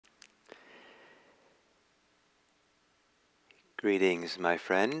Greetings, my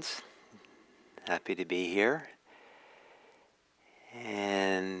friends. Happy to be here.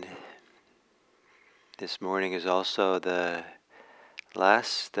 And this morning is also the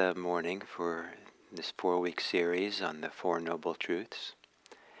last morning for this 4-week series on the Four Noble Truths.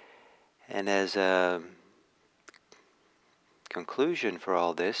 And as a conclusion for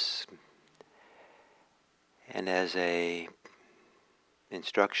all this, and as a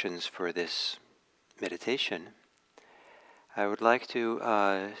instructions for this meditation, I would like to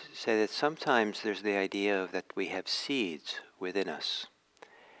say that sometimes there's the idea that we have seeds within us.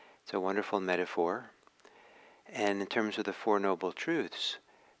 It's a wonderful metaphor. And in terms of the Four Noble Truths,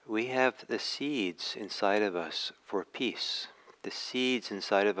 we have the seeds inside of us for peace, the seeds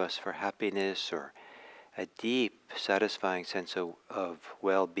inside of us for happiness or a deep, satisfying sense of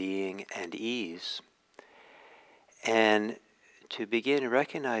well-being and ease. And to begin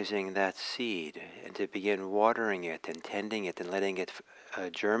recognizing that seed and to begin watering it and tending it and letting it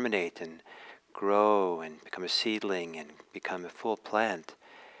germinate and grow and become a seedling and become a full plant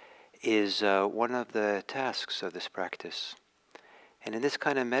is one of the tasks of this practice. And in this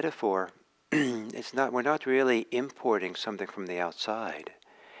kind of metaphor, we're not really importing something from the outside,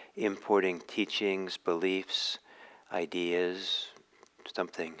 importing teachings, beliefs, ideas,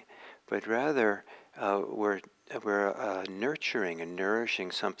 something, but rather we're nurturing and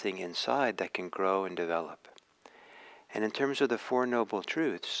nourishing something inside that can grow and develop. And in terms of the Four Noble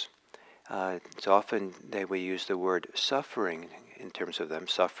Truths, it's often that we use the word suffering in terms of them,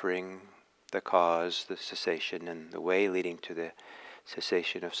 suffering, the cause, the cessation, and the way leading to the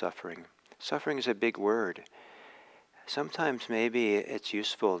cessation of suffering. Suffering is a big word. Sometimes maybe it's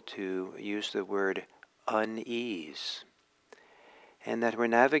useful to use the word unease, and that we're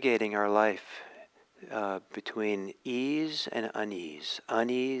navigating our life between ease and unease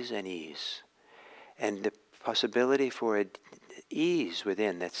and ease. And the possibility for ease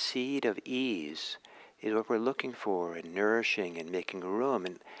within, that seed of ease, is what we're looking for and nourishing and making room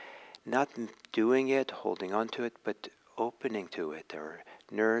and not doing it, holding on to it, but opening to it or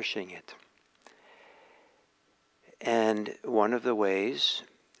nourishing it. And one of the ways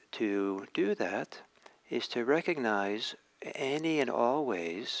to do that is to recognize any and all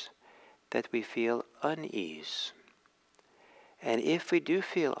ways that we feel unease. And if we do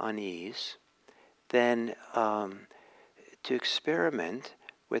feel unease, then to experiment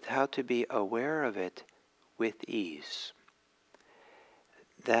with how to be aware of it with ease.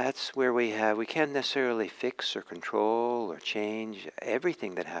 That's where we can't necessarily fix or control or change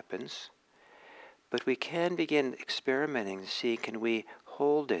everything that happens, but we can begin experimenting to see, can we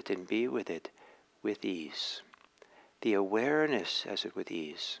hold it and be with it with ease? The awareness as it with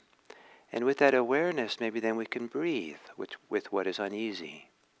ease. And with that awareness, maybe then we can breathe with what is uneasy.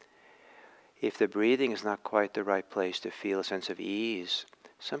 If the breathing is not quite the right place to feel a sense of ease,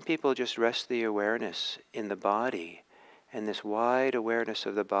 some people just rest the awareness in the body, and this wide awareness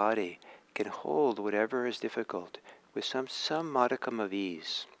of the body can hold whatever is difficult with some modicum of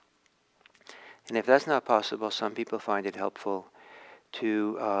ease. And if that's not possible, some people find it helpful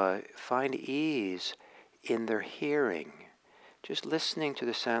to find ease in their hearing, just listening to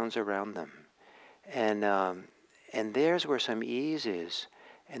the sounds around them. And there's where some ease is.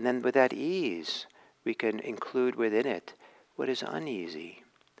 And then with that ease, we can include within it what is uneasy,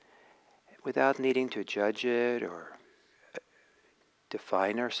 without needing to judge it or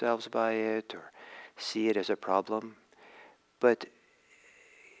define ourselves by it or see it as a problem. But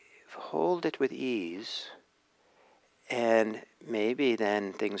hold it with ease, and maybe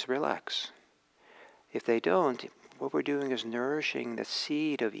then things relax. If they don't, what we're doing is nourishing the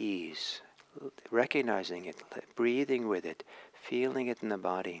seed of ease, recognizing it, breathing with it, feeling it in the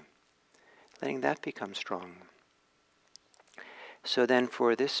body, letting that become strong. So then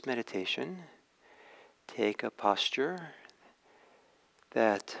for this meditation, take a posture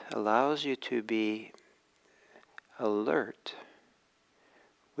that allows you to be alert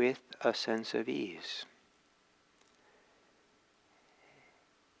with a sense of ease.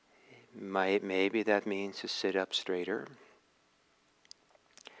 Maybe that means to sit up straighter.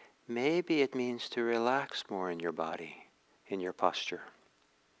 Maybe it means to relax more in your body, in your posture.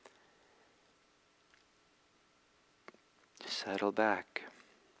 Settle back.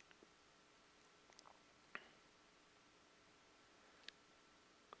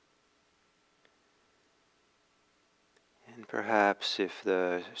 And perhaps if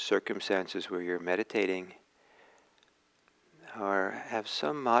the circumstances where you're meditating have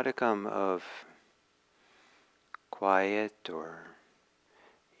some modicum of quiet, or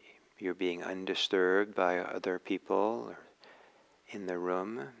you're being undisturbed by other people or in the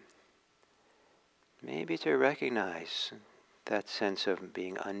room, maybe to recognize that sense of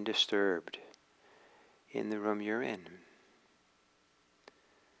being undisturbed in the room you're in.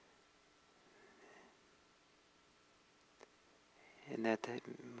 And that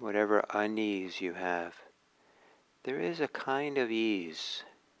whatever unease you have, there is a kind of ease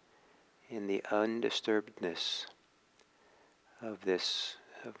in the undisturbedness of this,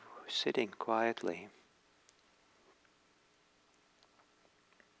 of sitting quietly.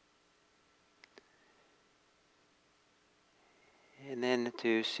 And then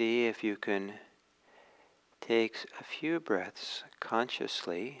to see if you can take a few breaths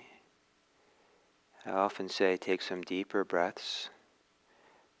consciously. I often say take some deeper breaths,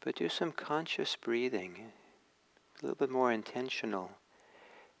 but do some conscious breathing, a little bit more intentional.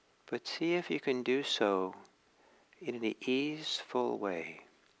 But see if you can do so in an easeful way,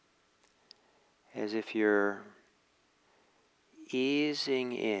 as if you're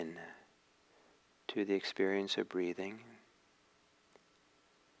easing in to the experience of breathing.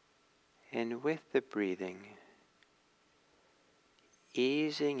 And with the breathing,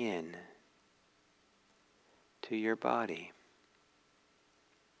 easing in to your body.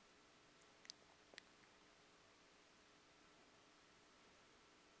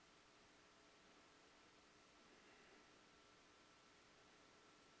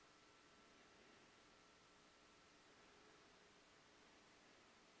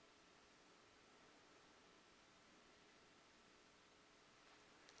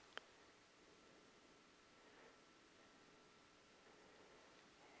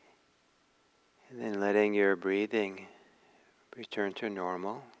 And then letting your breathing return to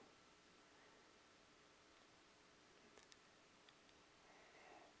normal.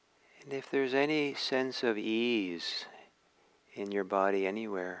 And if there's any sense of ease in your body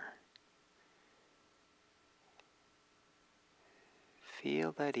anywhere,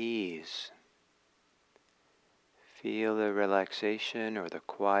 feel that ease. Feel the relaxation or the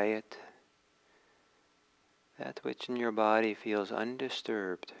quiet, that which in your body feels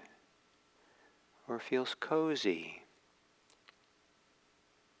undisturbed or feels cozy.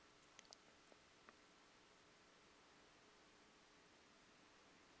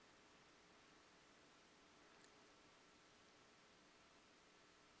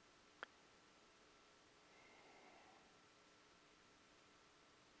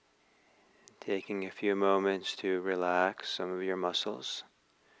 Taking a few moments to relax some of your muscles.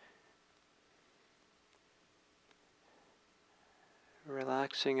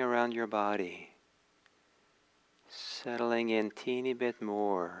 Relaxing around your body, settling in teeny bit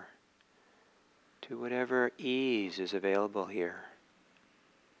more to whatever ease is available here.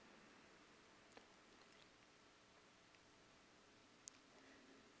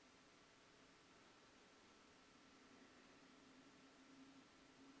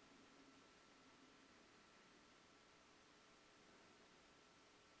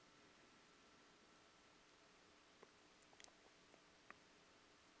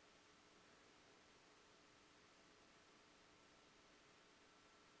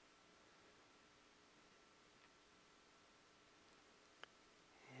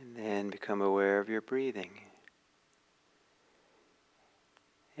 And then become aware of your breathing.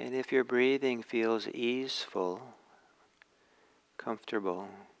 And if your breathing feels easeful, comfortable,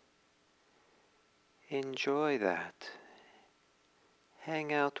 enjoy that.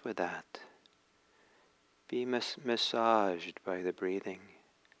 Hang out with that. Be massaged by the breathing.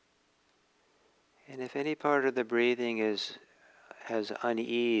 And if any part of the breathing has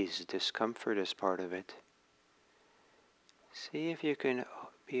unease, discomfort as part of it, see if you can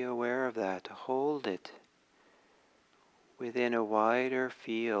be aware of that. Hold it within a wider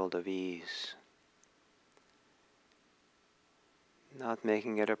field of ease, not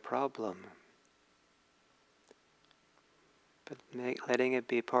making it a problem, but letting it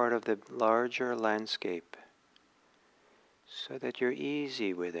be part of the larger landscape so that you're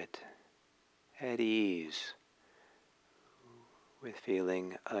easy with it, at ease with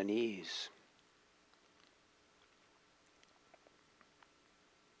feeling unease.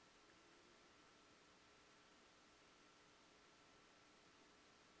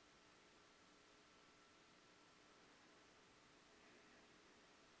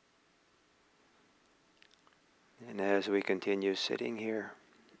 And as we continue sitting here,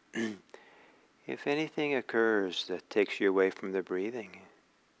 if anything occurs that takes you away from the breathing,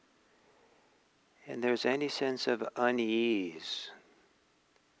 and there's any sense of unease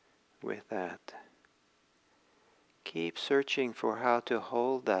with that, keep searching for how to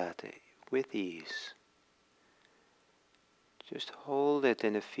hold that with ease. Just hold it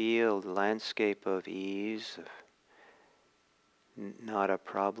in a field, landscape of ease, of not a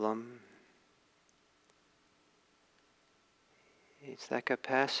problem. It's that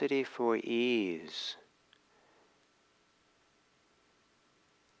capacity for ease.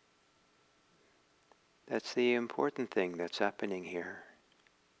 That's the important thing that's happening here.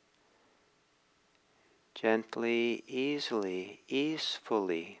 Gently, easily,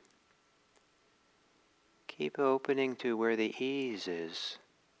 easefully. Keep opening to where the ease is.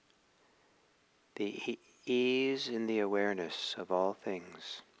 The ease in the awareness of all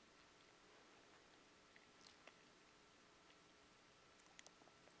things.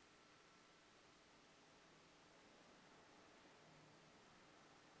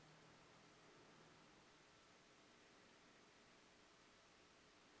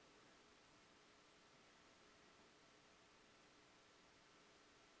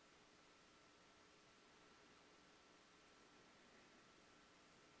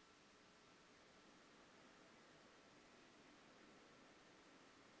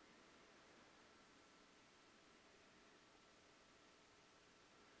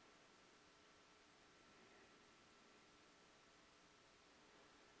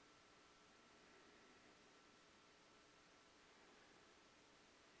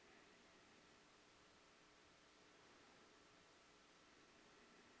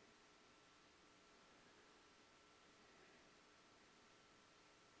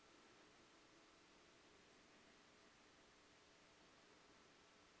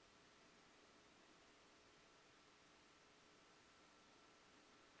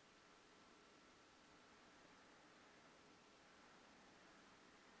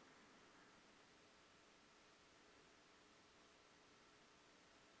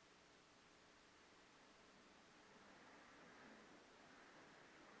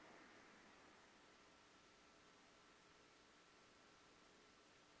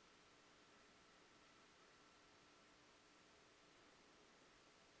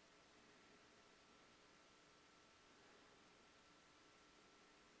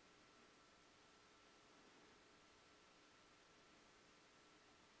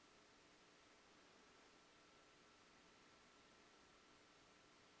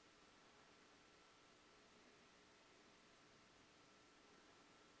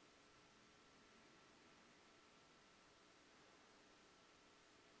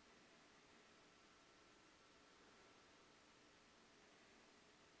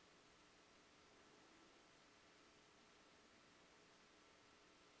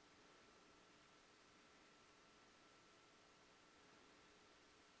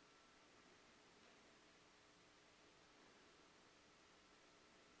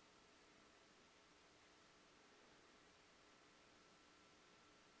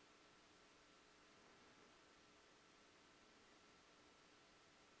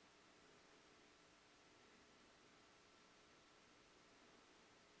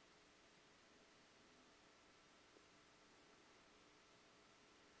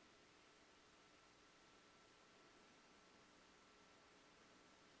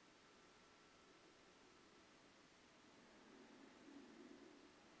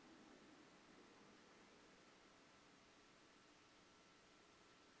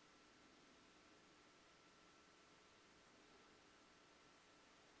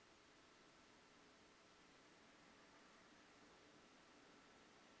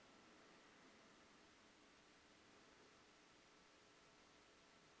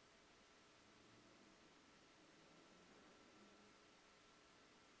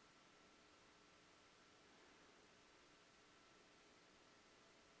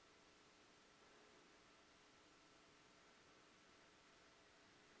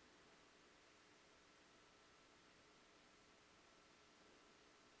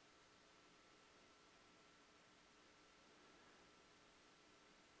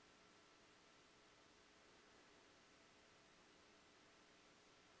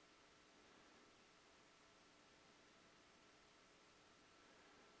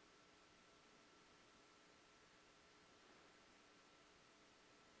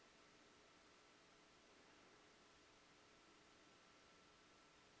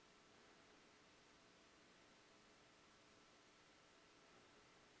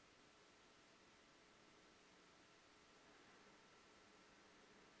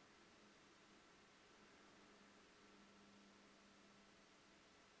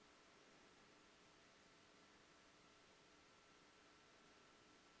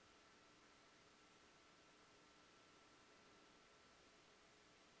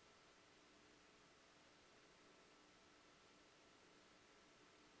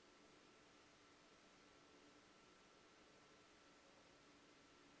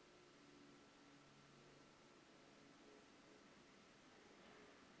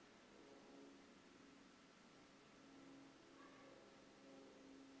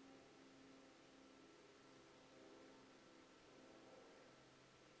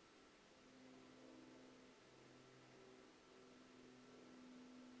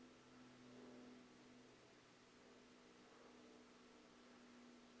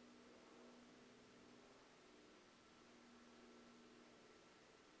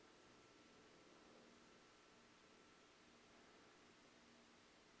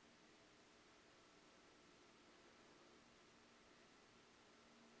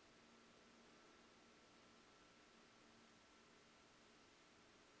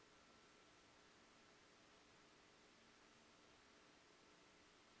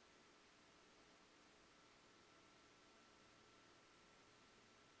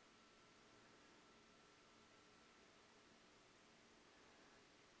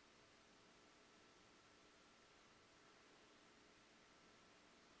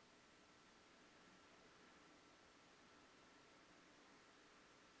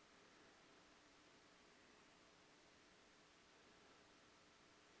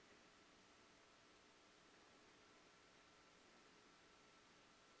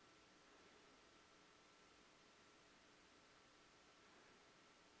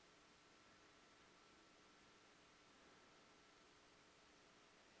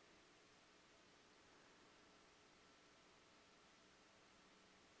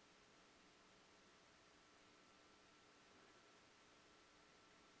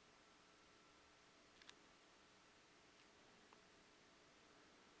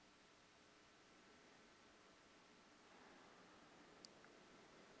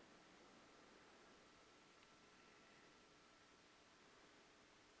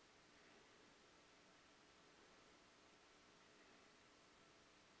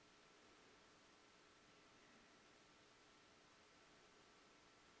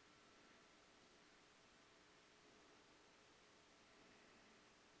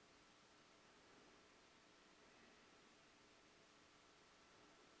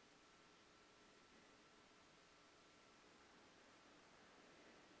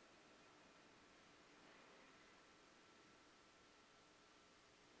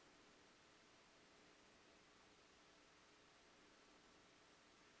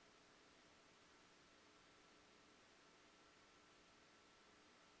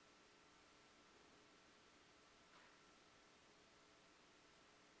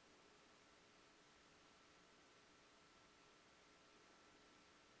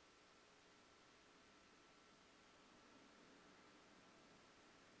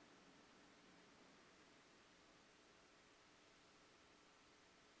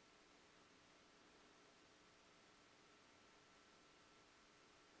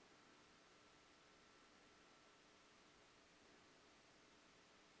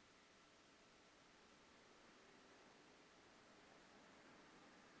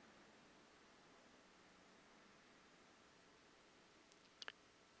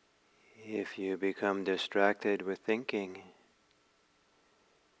 If you become distracted with thinking,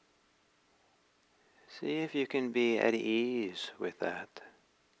 see if you can be at ease with that.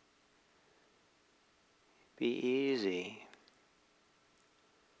 Be easy.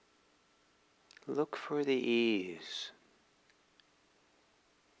 Look for the ease.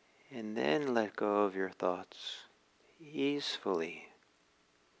 And then let go of your thoughts easefully.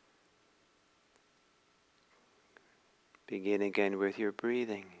 Begin again with your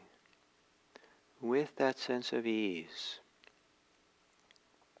breathing, with that sense of ease.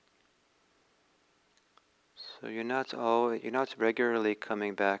 So you're not regularly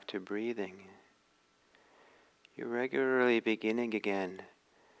coming back to breathing. You're regularly beginning again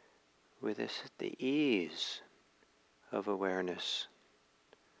with the ease of awareness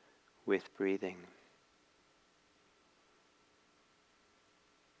with breathing.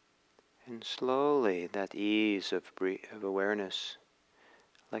 And slowly that ease of awareness,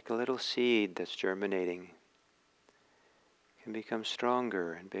 like a little seed that's germinating, can become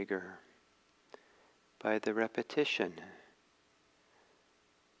stronger and bigger by the repetition,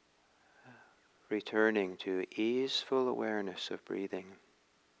 returning to easeful awareness of breathing.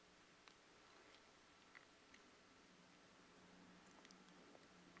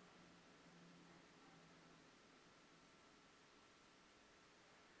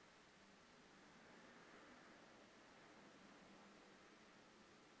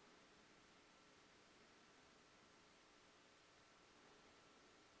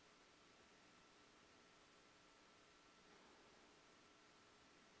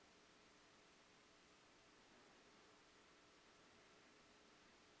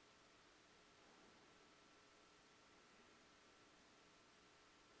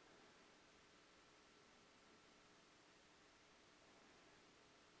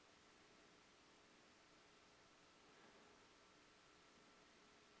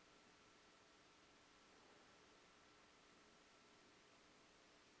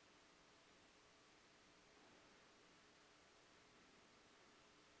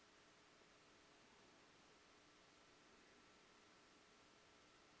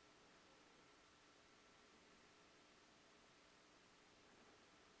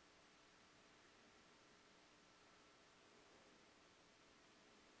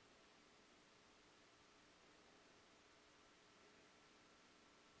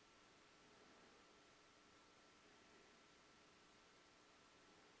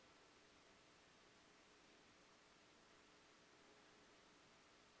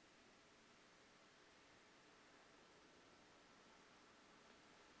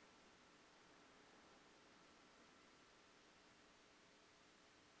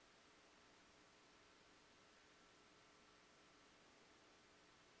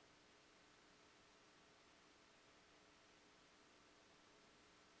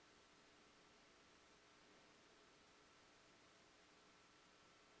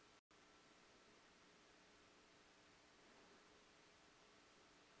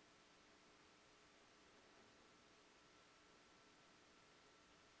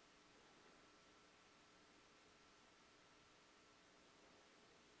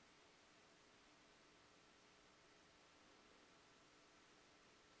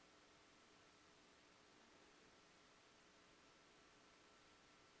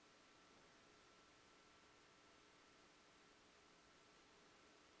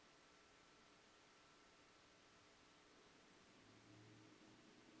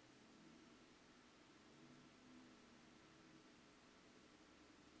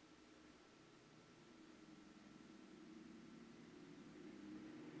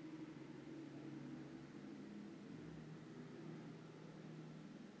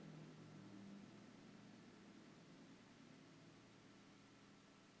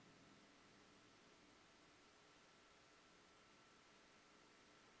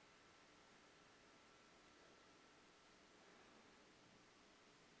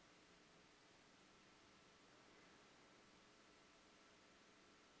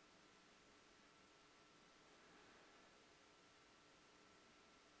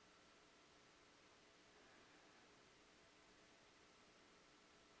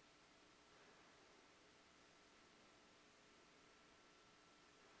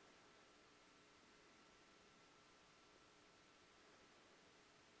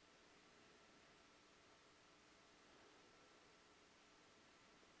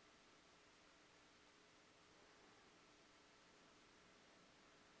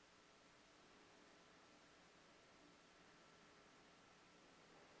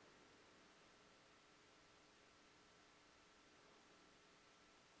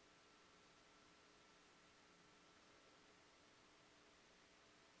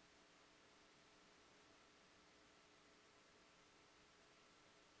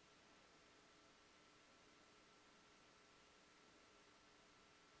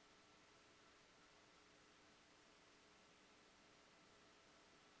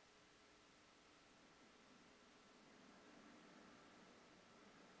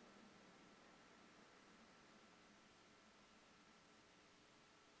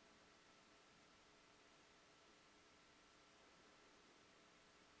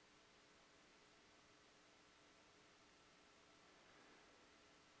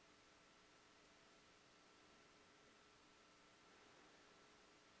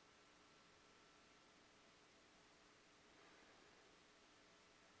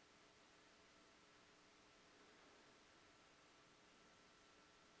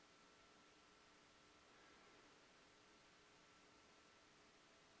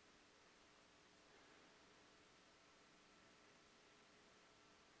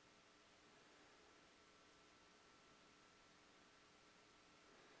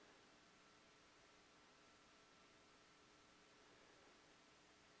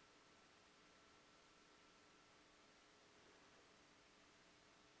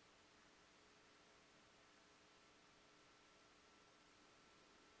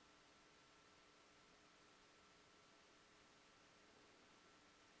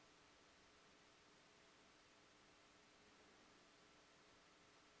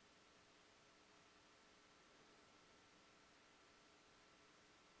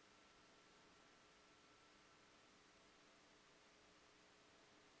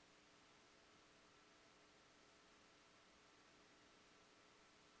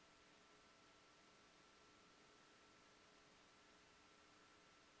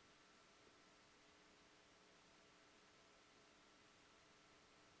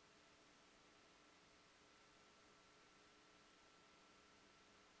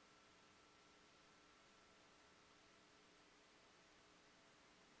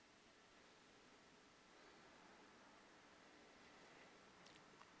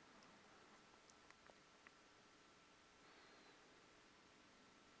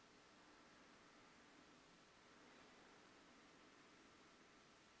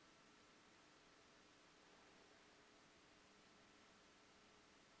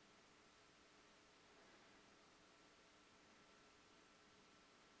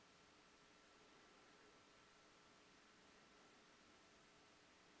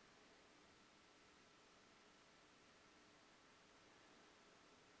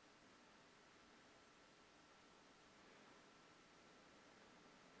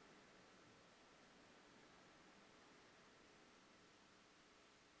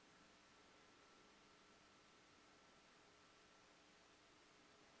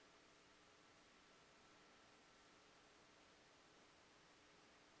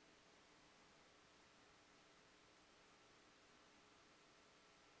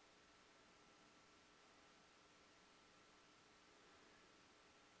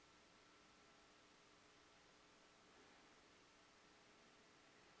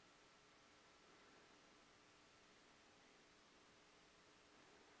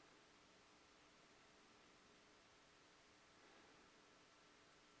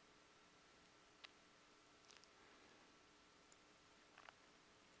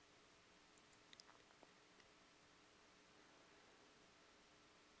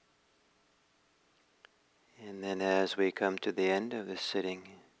 And then as we come to the end of the sitting,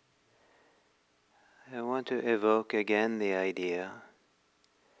 I want to evoke again the idea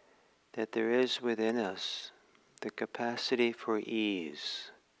that there is within us the capacity for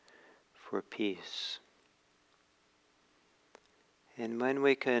ease, for peace. And when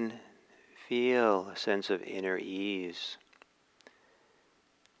we can feel a sense of inner ease,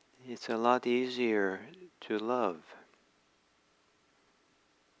 it's a lot easier to love.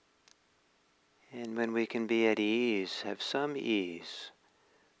 And when we can be at ease, have some ease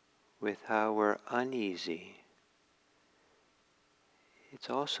with how we're uneasy, it's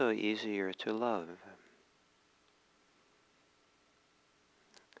also easier to love.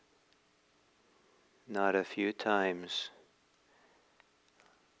 Not a few times,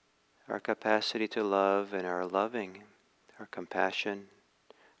 our capacity to love and our loving, our compassion,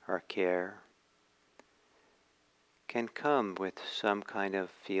 our care, can come with some kind of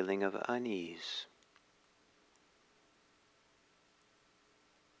feeling of unease.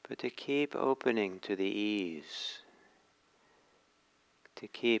 But to keep opening to the ease, to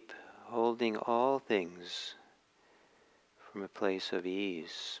keep holding all things from a place of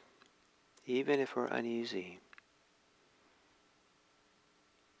ease, even if we're uneasy.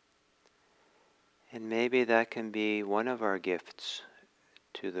 And maybe that can be one of our gifts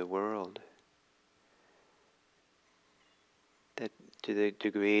to the world. That to the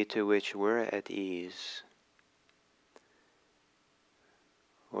degree to which we're at ease,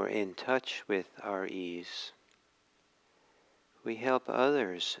 or in touch with our ease, we help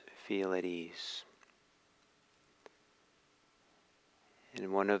others feel at ease.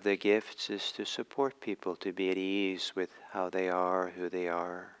 And one of the gifts is to support people to be at ease with how they are, who they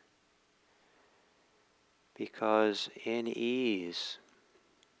are. Because in ease,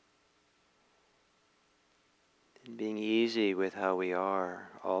 in being easy with how we are,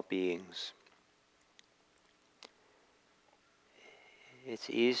 all beings, it's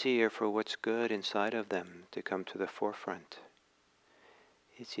easier for what's good inside of them to come to the forefront.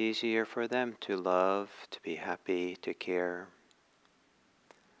 It's easier for them to love, to be happy, to care.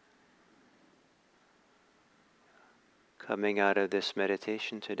 Coming out of this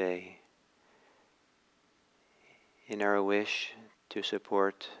meditation today, in our wish to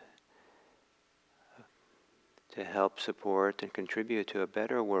support, to help support and contribute to a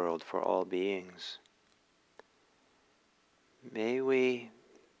better world for all beings, may we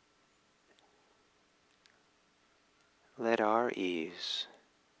let our ease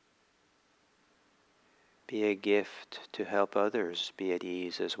be a gift to help others be at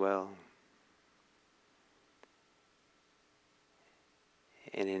ease as well.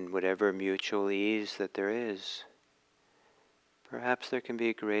 And in whatever mutual ease that there is, perhaps there can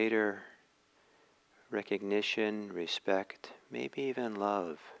be greater recognition, respect, maybe even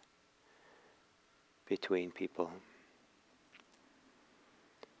love between people.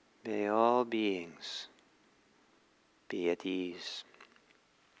 May all beings be at ease.